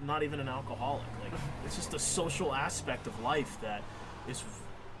 Yeah. Not even an alcoholic. Like, it's just a social aspect of life that is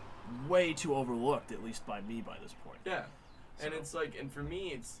way too overlooked, at least by me by this point. Yeah. So. And it's like, and for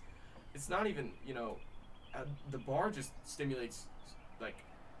me, it's not even, the bar just stimulates like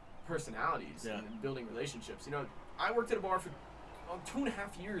personalities and building relationships. I worked at a bar for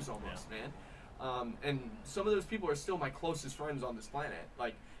 2.5 years almost, man. And some of those people are still my closest friends on this planet.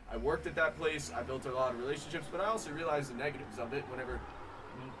 Like, I worked at that place, I built a lot of relationships, but I also realized the negatives of it whenever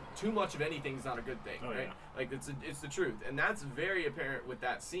too much of anything is not a good thing, Oh, right? yeah. Like it's the truth, and that's very apparent with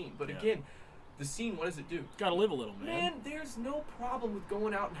that scene. But Yeah. again, the scene, what does it do? Gotta live a little, man. Man, there's no problem with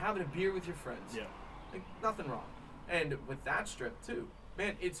going out and having a beer with your friends. Yeah. Like, nothing wrong. And with that strip, too,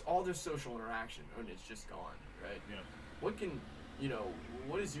 man, it's all their social interaction, and it's just gone, right? Yeah. What can,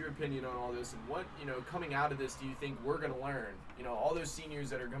 what is your opinion on all this? And what, coming out of this, do you think we're going to learn? All those seniors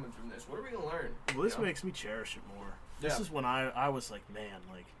that are coming from this, what are we going to learn? Well, this makes me cherish it more. This Yeah. is when I was like, man,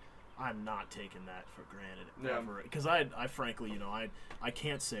 like, I'm not taking that for granted Yeah. ever. Because I frankly, I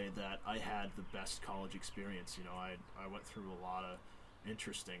can't say that I had the best college experience. I went through a lot of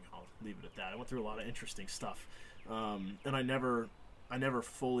interesting. I'll leave it at that. I went through a lot of interesting stuff, and I never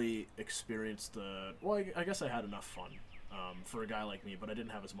fully experienced the. Well, I guess I had enough fun for a guy like me, but I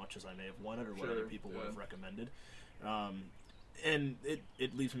didn't have as much as I may have wanted or what Sure, other people would yeah. have recommended. And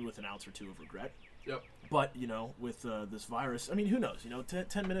it leaves me with an ounce or two of regret. Yep. But, with this virus, I mean, who knows?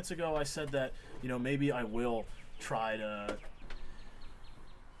 10 minutes ago I said that, maybe I will try to...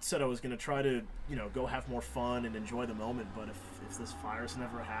 Said I was going to try to, go have more fun and enjoy the moment. But if this virus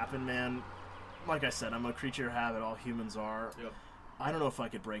never happened, man, like I said, I'm a creature of habit. All humans are. Yep. I don't know if I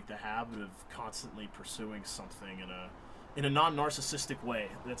could break the habit of constantly pursuing something in a non-narcissistic way.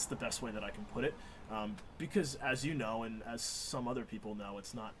 That's the best way that I can put it. Because, as you know, and as some other people know,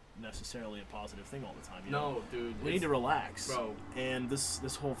 it's not necessarily a positive thing all the time. No, dude. We need to relax. Bro. And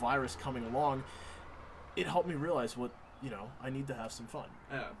this whole virus coming along, it helped me realize what, I need to have some fun.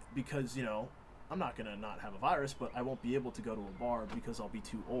 Yeah. Because, I'm not going to not have a virus, but I won't be able to go to a bar because I'll be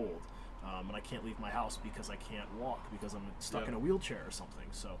too old. And I can't leave my house because I can't walk because I'm stuck in a wheelchair or something.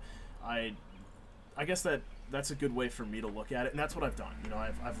 So I guess that's a good way for me to look at it, and that's what I've done.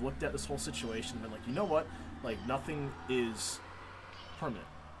 I've looked at this whole situation and been like, you know what? Like, nothing is permanent.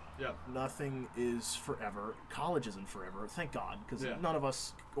 Yeah. Nothing is forever. College isn't forever, thank God, because Yeah. none of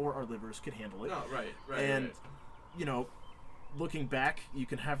us or our livers could handle it. No, right. And, right. Looking back, you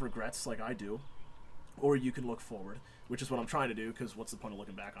can have regrets like I do, or you can look forward, which is what I'm trying to do, because what's the point of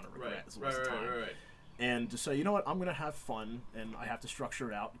looking back on a regret? It's a waste of time. Right. And to say, you know what, I'm going to have fun, and I have to structure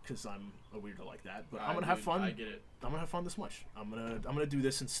it out because I'm a weirdo like that, but I'm going to have fun. I get it. I'm going to have fun this much. I'm going to do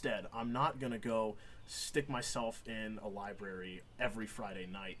this instead. I'm not going to go stick myself in a library every Friday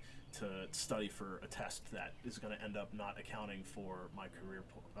night to study for a test that is going to end up not accounting for my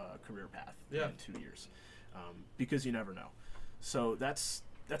career path in 2 years, because you never know. So that's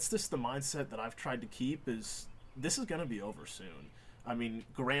just the mindset that I've tried to keep. Is this is going to be over soon. I mean,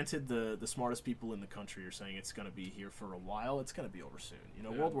 granted, the smartest people in the country are saying it's going to be here for a while. It's going to be over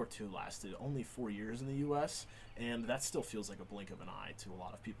soon. World War II lasted only 4 years in the U.S., and that still feels like a blink of an eye to a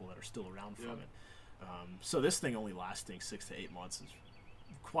lot of people that are still around from it. So this thing only lasting 6 to 8 months is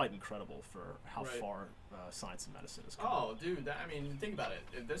quite incredible for how far science and medicine has come. Oh, dude, think about it.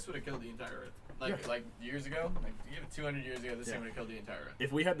 If this would have killed the entire Earth, like years ago, like 200 years ago, this thing would have killed the entire Earth.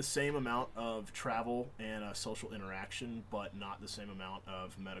 If we had the same amount of travel and social interaction, but not the same amount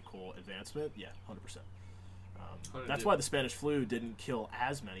of medical advancement, 100%. That's why the Spanish flu didn't kill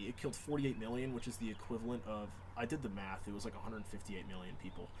as many. It killed 48 million, which is the equivalent of, I did the math, it was like 158 million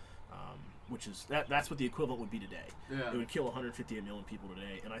people. Which is that's what the equivalent would be today. Yeah. It would kill 158 million people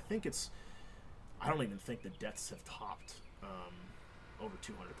today, and I think I don't even think the deaths have topped over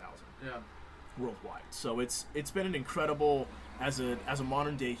 200,000 worldwide. So it's been an incredible, as a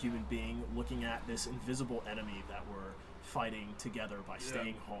modern day human being, looking at this invisible enemy that we're fighting together by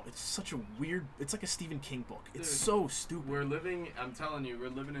staying home. It's such a weird. It's like a Stephen King book. It's so stupid. I'm telling you, we're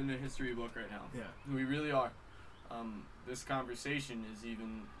living in a history book right now. Yeah. We really are. This conversation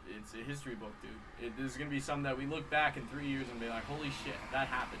it's a history book, dude. This is going to be something that we look back in 3 years and be like, holy shit, that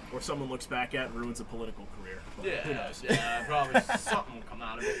happened. Or someone looks back at and ruins a political career. But who knows? Yeah, probably something will come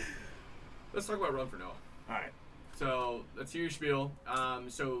out of it. Let's talk about Run for Noah. All right. So, let's hear your spiel. I'll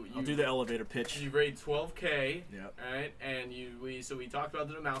do the elevator pitch. You raised $12K. Yep. Right? And we talked about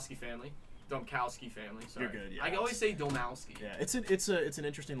the Domowski family. Domkowski family. Sorry. You're good. Yeah. I always say Domowski. Yeah, it's an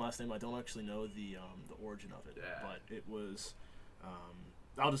interesting last name. I don't actually know the origin of it, but it was.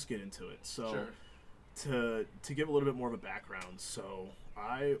 I'll just get into it. So, to give a little bit more of a background, so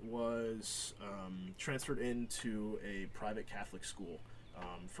I was transferred into a private Catholic school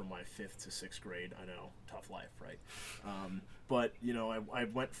from my 5th to 6th grade. I know, tough life, right? But I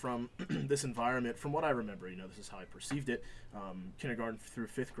went from this environment, from what I remember, this is how I perceived it. Kindergarten through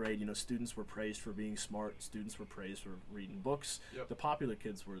 5th grade, students were praised for being smart. Students were praised for reading books. Yep. The popular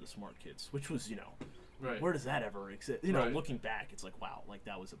kids were the smart kids, which was, right. Where does that ever exist? Right. Looking back, it's like, wow, like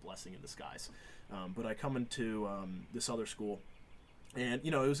that was a blessing in disguise. But I come into this other school, And,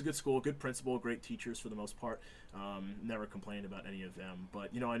 you know, it was a good school, good principal, great teachers for the most part. Never complained about any of them.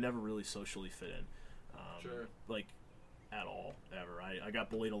 But, you know, I never really socially fit in. Sure. Like, at all, ever. I got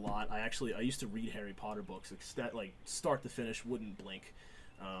bullied a lot. I used to read Harry Potter books, like, start to finish, wouldn't blink.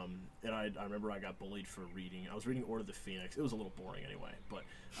 And I remember I got bullied for reading. I was reading Order of the Phoenix. It was a little boring anyway, but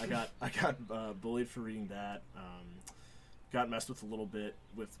I got bullied for reading that. Got messed with a little bit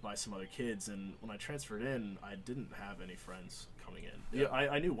by some other kids, and when I transferred in, I didn't have any friends coming in. Yeah.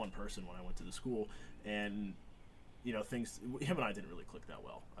 I knew one person when I went to the school, and you know him and I didn't really click that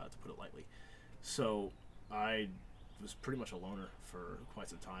well, to put it lightly. So I was pretty much a loner for quite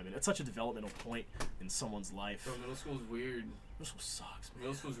some time, and it's such a developmental point in someone's life. Bro, middle school's weird. Middle school sucks, man.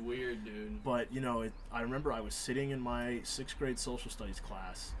 Middle school's weird, dude. But you know, I remember I was sitting in my 6th grade social studies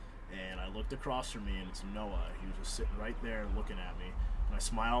class, and I looked across from me, and it's Noah. He was just sitting right there looking at me, and I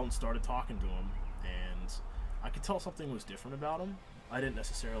smiled and started talking to him, and I could tell something was different about him. I didn't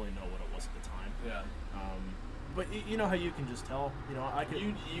necessarily know what it was at the time. Yeah. But you know how you can just tell. You know, I could.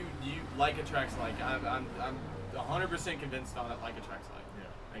 You like attracts like. I'm 100% convinced on it. Like attracts like. Yeah.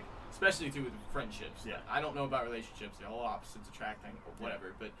 Like especially too with friendships. Yeah. I don't know about relationships. The whole opposites attracting or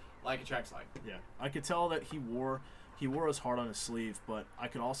whatever. But like attracts like. Yeah. I could tell that he wore his heart on his sleeve, but I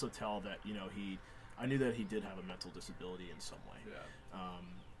could also tell that, you know, I knew that he did have a mental disability in some way. Yeah.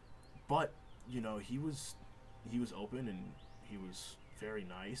 But, you know, he was open, and he was very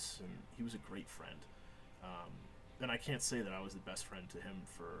nice, and he was a great friend. And I can't say that I was the best friend to him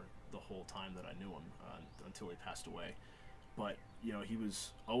for the whole time that I knew him, until he passed away. But, you know, he was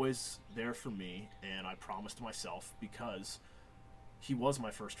always there for me, and I promised myself, because he was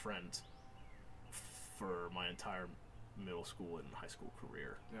my first friend for my entire middle school and high school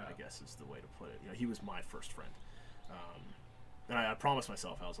career, I guess is the way to put it. You know, he was my first friend. And I promised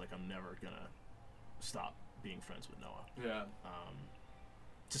myself, I was like, I'm never going to stop being friends with Noah. Yeah.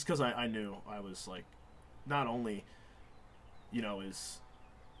 Just because I knew I was like, not only, you know,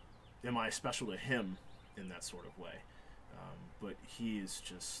 am I special to him in that sort of way, but he is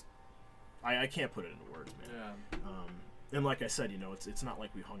just, I can't put it into words, man. Yeah. And like I said, you know, it's not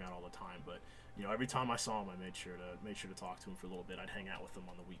like we hung out all the time, but you know, every time I saw him, I made sure to talk to him for a little bit. I'd hang out with him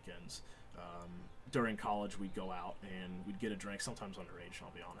on the weekends. During college, we'd go out and we'd get a drink, sometimes underage,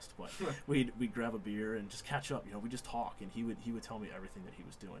 I'll be honest, but we'd grab a beer and just catch up. You know, we'd just talk, and he would tell me everything that he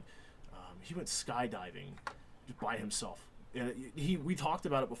was doing. He went skydiving just by himself. And we talked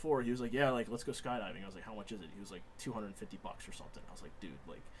about it before. He was like, yeah, like, let's go skydiving. I was like, how much is it? He was like, $250 or something. I was like, dude,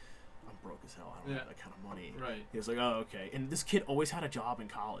 like, I'm broke as hell. I don't have that kind of money. Right. He was like, oh, okay. And this kid always had a job in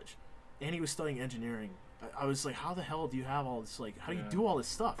college, and he was studying engineering. I was like, how the hell do you have all this? Like, how do you do all this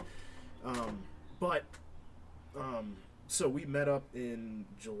stuff? So we met up in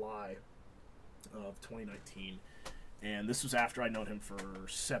July of 2019, and this was after I'd known him for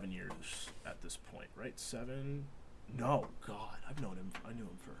 7 years at this point, right? 7? No, God, I knew him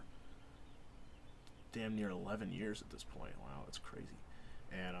for damn near 11 years at this point. Wow, that's crazy.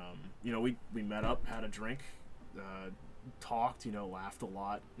 And you know, we met up, had a drink, talked, you know, laughed a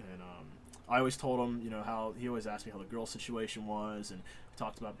lot, and I always told him, you know, how he always asked me how the girl situation was, and we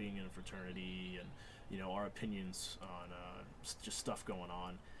talked about being in a fraternity, and you know, our opinions on just stuff going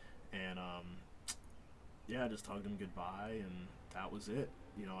on, and yeah, I just hugged him goodbye, and that was it.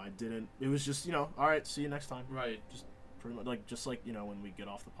 You know, it was just, you know, all right, see you next time. Right. Just pretty much just like, you know, when we get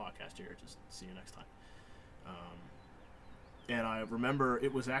off the podcast here, just see you next time. And I remember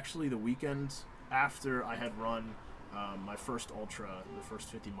it was actually the weekend after I had run my first ultra, the first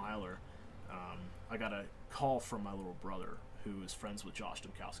 50 miler. I got a call from my little brother, who is friends with Josh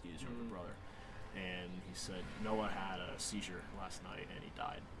Domkowski, his younger brother. And he said, Noah had a seizure last night and he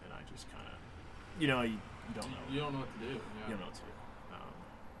died. And I just kind of, you know, you don't know. You don't know what to do. Yeah. You don't know what to do.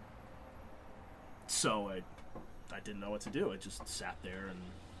 So I didn't know what to do. I just sat there and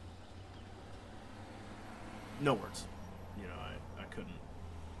no words. You know, I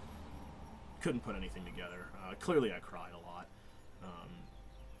couldn't put anything together. Clearly I cried a lot.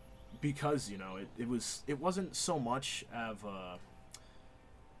 Because, you know, it wasn't so much of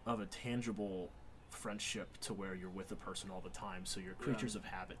a tangible friendship to where you're with a person all the time, so you're creatures of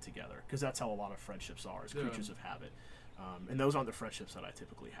habit together, because that's how a lot of friendships are, is creatures of habit. And those aren't the friendships that I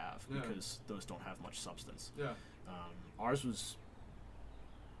typically have, because those don't have much substance. Yeah. Ours was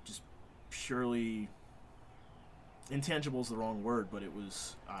just purely, intangible is the wrong word, but it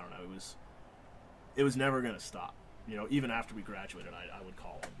was, I don't know, it was never going to stop. You know, even after we graduated, I would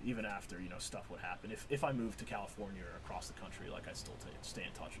call him. Even after, you know, stuff would happen. If I moved to California or across the country, like, I'd still stay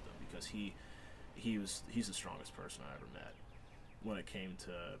in touch with him, because he's the strongest person I ever met when it came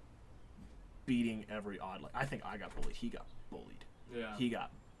to beating every odd. Like, I think I got bullied. He got bullied. Yeah. He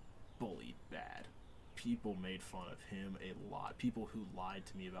got bullied bad. People made fun of him a lot. People who lied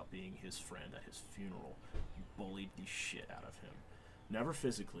to me about being his friend at his funeral bullied the shit out of him. Never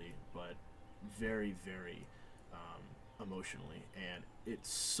physically, but very, very emotionally. And it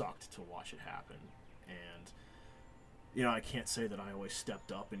sucked to watch it happen. And, you know, I can't say that I always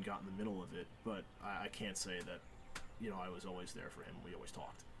stepped up and got in the middle of it, but I can't say that, you know, I was always there for him. We always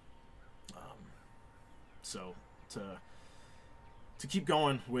talked. So to keep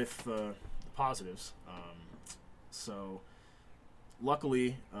going with the positives, so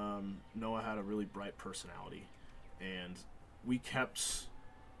luckily Noah had a really bright personality, and we kept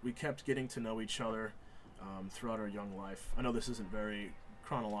getting to know each other throughout our young life. I know this isn't very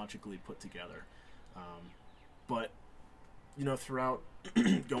chronologically put together, but you know, throughout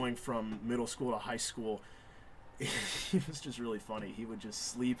going from middle school to high school, it was just really funny. He would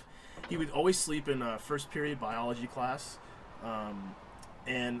just sleep. He would always sleep in first period biology class,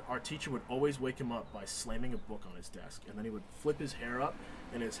 and our teacher would always wake him up by slamming a book on his desk, and then he would flip his hair up,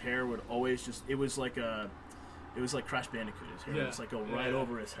 and his hair would always just, it was like Crash Bandicoot. His hair would just like go right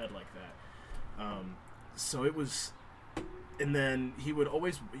over his head like that. So it was, and then he would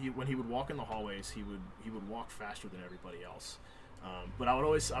always, when he would walk in the hallways, he would walk faster than everybody else. But I would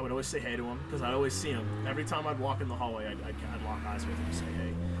always say hey to him, because I'd always see him. Every time I'd walk in the hallway, I'd lock eyes with him and say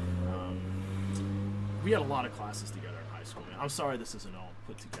hey. We had a lot of classes together in high school, man. I'm sorry this isn't all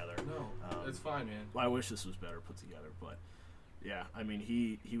put together. No, it's fine, man. I wish this was better put together, but yeah, I mean,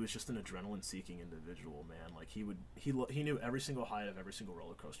 he was just an adrenaline-seeking individual, man. Like he knew every single height of every single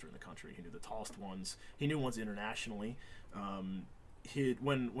roller coaster in the country. He knew the tallest ones. He knew ones internationally.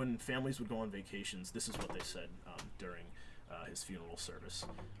 When families would go on vacations, this is what they said during his funeral service.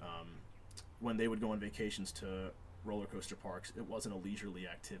 When they would go on vacations to roller coaster parks, it wasn't a leisurely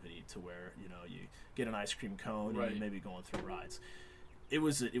activity to where, you know, you get an ice cream cone and you're maybe going through rides. It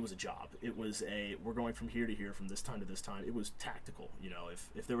was a job. It was we're going from here to here from this time to this time. It was tactical. You know,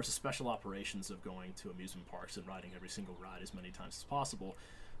 if there was a special operations of going to amusement parks and riding every single ride as many times as possible,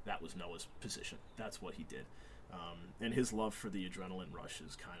 that was Noah's position. That's what he did. And his love for the adrenaline rush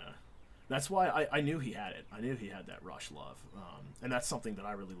is kind of, that's why I knew he had it. I knew he had that rush love. And that's something that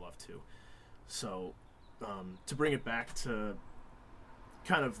I really love too. So to bring it back to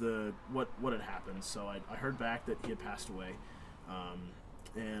kind of what had happened. So I heard back that he had passed away.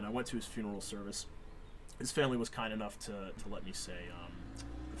 And I went to his funeral service. His family was kind enough to let me say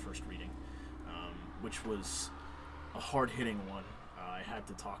the first reading, which was a hard-hitting one. I had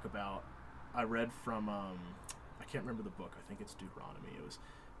to talk about, I read from, I can't remember the book, I think it's Deuteronomy. It was,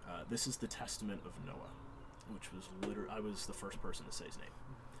 this is the Testament of Noah, which was I was the first person to say his name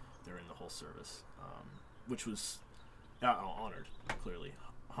during the whole service, which was honored, clearly,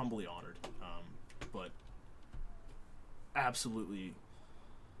 humbly honored, but absolutely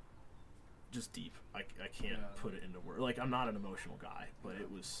just deep. I can't put it into words. Like, I'm not an emotional guy, but it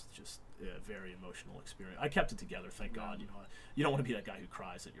was just a very emotional experience. I kept it together, thank God. You know, you don't want to be that guy who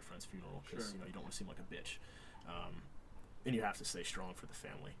cries at your friend's funeral because you know, you don't want to seem like a bitch, and you have to stay strong for the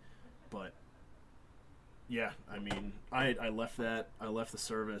family. But yeah, I mean, I left the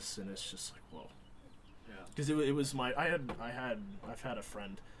service, and it's just like, whoa. Because it was I've had a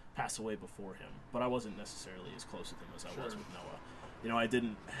friend pass away before him, but I wasn't necessarily as close with him as I was with Noah. You know, I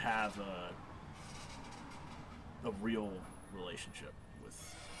didn't have a real relationship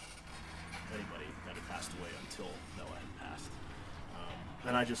with anybody that had passed away until Noah had passed.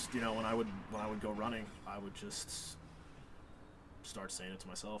 And I just, you know, when I would go running, I would just start saying it to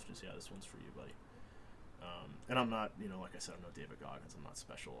myself, just, yeah, this one's for you, buddy. And I'm not, you know, like I said, I'm no David Goggins. I'm not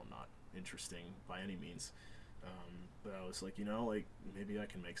special. I'm not interesting by any means. But I was like, you know, like, maybe I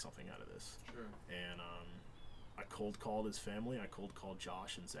can make something out of this. And I cold called his family. I cold called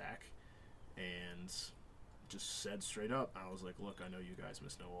Josh and Zach, and just said straight up, I was like, look, I know you guys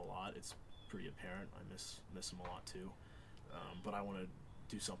miss Noah a lot. It's pretty apparent. I miss him a lot too. But I want to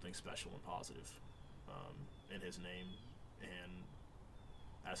do something special and positive in his name and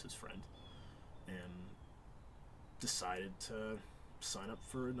as his friend. And decided to sign up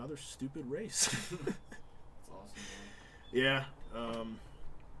for another stupid race. That's awesome, man. Yeah.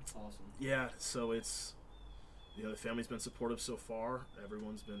 That's awesome. Yeah, so it's, you know, the family's been supportive so far.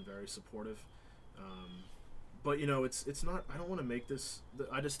 Everyone's been very supportive. But, you know, it's not, I don't want to make this,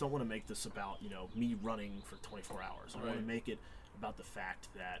 I just don't want to make this about, you know, me running for 24 hours. I want to make it about the fact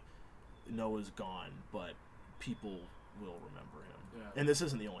that Noah's gone, but people will remember him. And this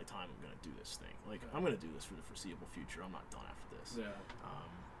isn't the only time I'm going to do this thing. Like, I'm going to do this for the foreseeable future. I'm not done after this.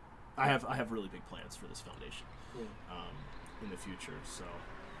 I have really big plans for this foundation in the future. So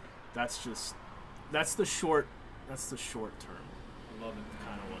that's the short term. I love it.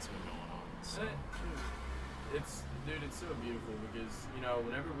 kind of what's been going on. So. It's so beautiful because, you know,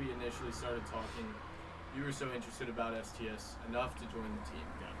 whenever we initially started talking, you were so interested about STS enough to join the team.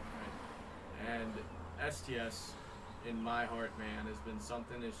 Yeah. Right? And STS, in my heart, man, has been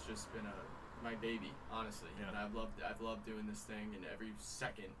something that's just been my baby, honestly. Yeah. And I've loved doing this thing, and every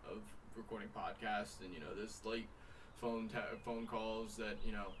second of recording podcasts and, you know, this late phone calls that,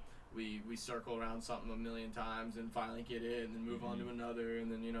 you know, we circle around something a million times and finally get it and then move on to another, and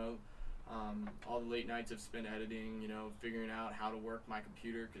then, you know, all the late nights I've spent editing, you know, figuring out how to work my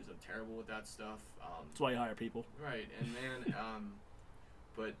computer because I'm terrible with that stuff. That's why you hire people. Right, and man,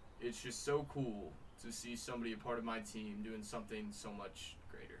 but it's just so cool to see somebody a part of my team doing something so much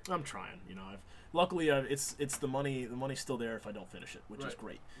greater. I'm trying, you know. Luckily, it's the money. The money's still there if I don't finish it, which is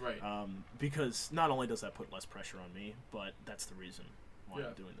great. Right. Because not only does that put less pressure on me, but that's the reason why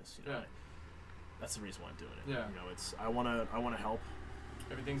I'm doing this. You know, that's the reason why I'm doing it. Yeah. You know, it's I wanna help.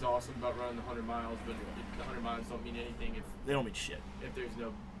 Everything's awesome about running the 100 miles, but the 100 miles don't mean anything if They don't mean shit. if there's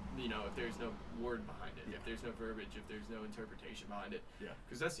no, you know, if there's no word behind it, Yeah. if there's no verbiage, if there's no interpretation behind it. Yeah.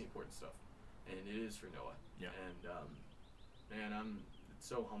 Because that's the important stuff, and it is for Noah. Yeah. And man, it's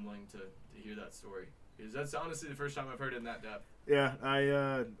so humbling to hear that story, because that's honestly the first time I've heard it in that depth. Yeah,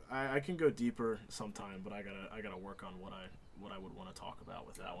 I can go deeper sometime, but I gotta work on what I would want to talk about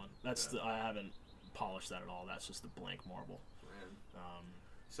with that one. That's I haven't polished that at all. That's just the blank marble. Man.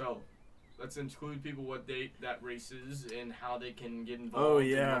 So, let's include people what date that race is and how they can get involved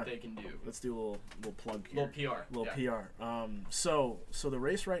and what they can do. Let's do a little plug here. Little PR. So the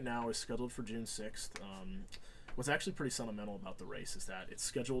race right now is scheduled for June 6th. What's actually pretty sentimental about the race is that it's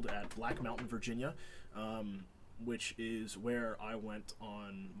scheduled at Black Mountain, Virginia, which is where I went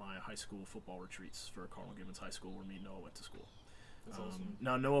on my high school football retreats for Cardinal Gibbons High School, where me and Noah went to school. That's awesome.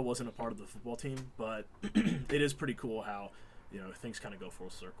 Now, Noah wasn't a part of the football team, but it is pretty cool how, you know, things kind of go full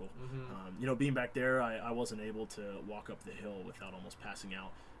circle. Mm-hmm. You know, being back there, I wasn't able to walk up the hill without almost passing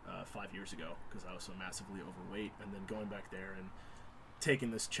out 5 years ago because I was so massively overweight. And then going back there and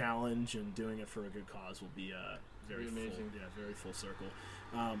taking this challenge and doing it for a good cause will be very amazing. Very full circle.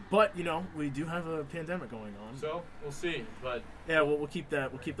 But you know, we do have a pandemic going on. So we'll see, but yeah, we'll keep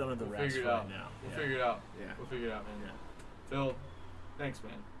that under the wraps figure it right out. now. We'll figure it out. Yeah. We'll figure it out, man. Yeah. Phil, thanks,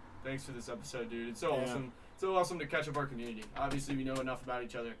 man. Thanks for this episode, dude. It's so awesome. It's so awesome to catch up our community. Obviously, we know enough about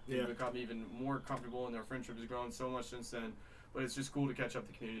each other. We've become even more comfortable, and our friendship has grown so much since then. But it's just cool to catch up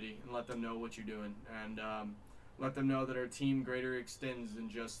the community and let them know what you're doing, and let them know that our team greater extends than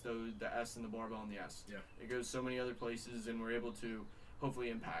just the S and the barbell and the S. Yeah. It goes so many other places, and we're able to hopefully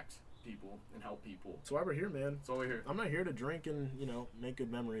impact people and help people. That's why we're here, man. That's all we're here. I'm not here to drink and, you know, make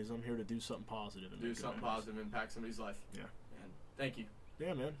good memories. I'm here to do something positive and Do something positive, impact somebody's life. Yeah. And thank you.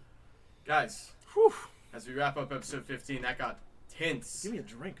 Yeah, man. Guys, Whew. as we wrap up episode 15, that got tense. Give me a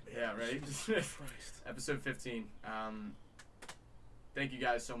drink, man. Yeah, right? Jesus Christ. Episode 15. Thank you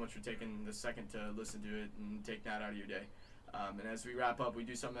guys so much for taking the second to listen to it and take that out of your day. And as we wrap up, we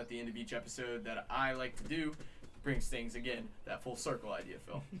do something at the end of each episode that I like to do. Brings things, again, that full circle idea,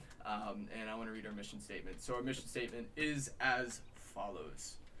 Phil. And I want to read our mission statement. So our mission statement is as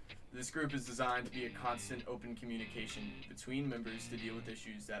follows. This group is designed to be a constant open communication between members to deal with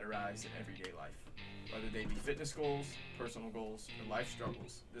issues that arise in everyday life. Whether they be fitness goals, personal goals, or life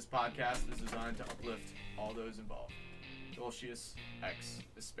struggles, this podcast is designed to uplift all those involved. Dulcius X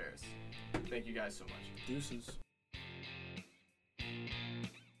Asperis. Thank you guys so much. Deuces.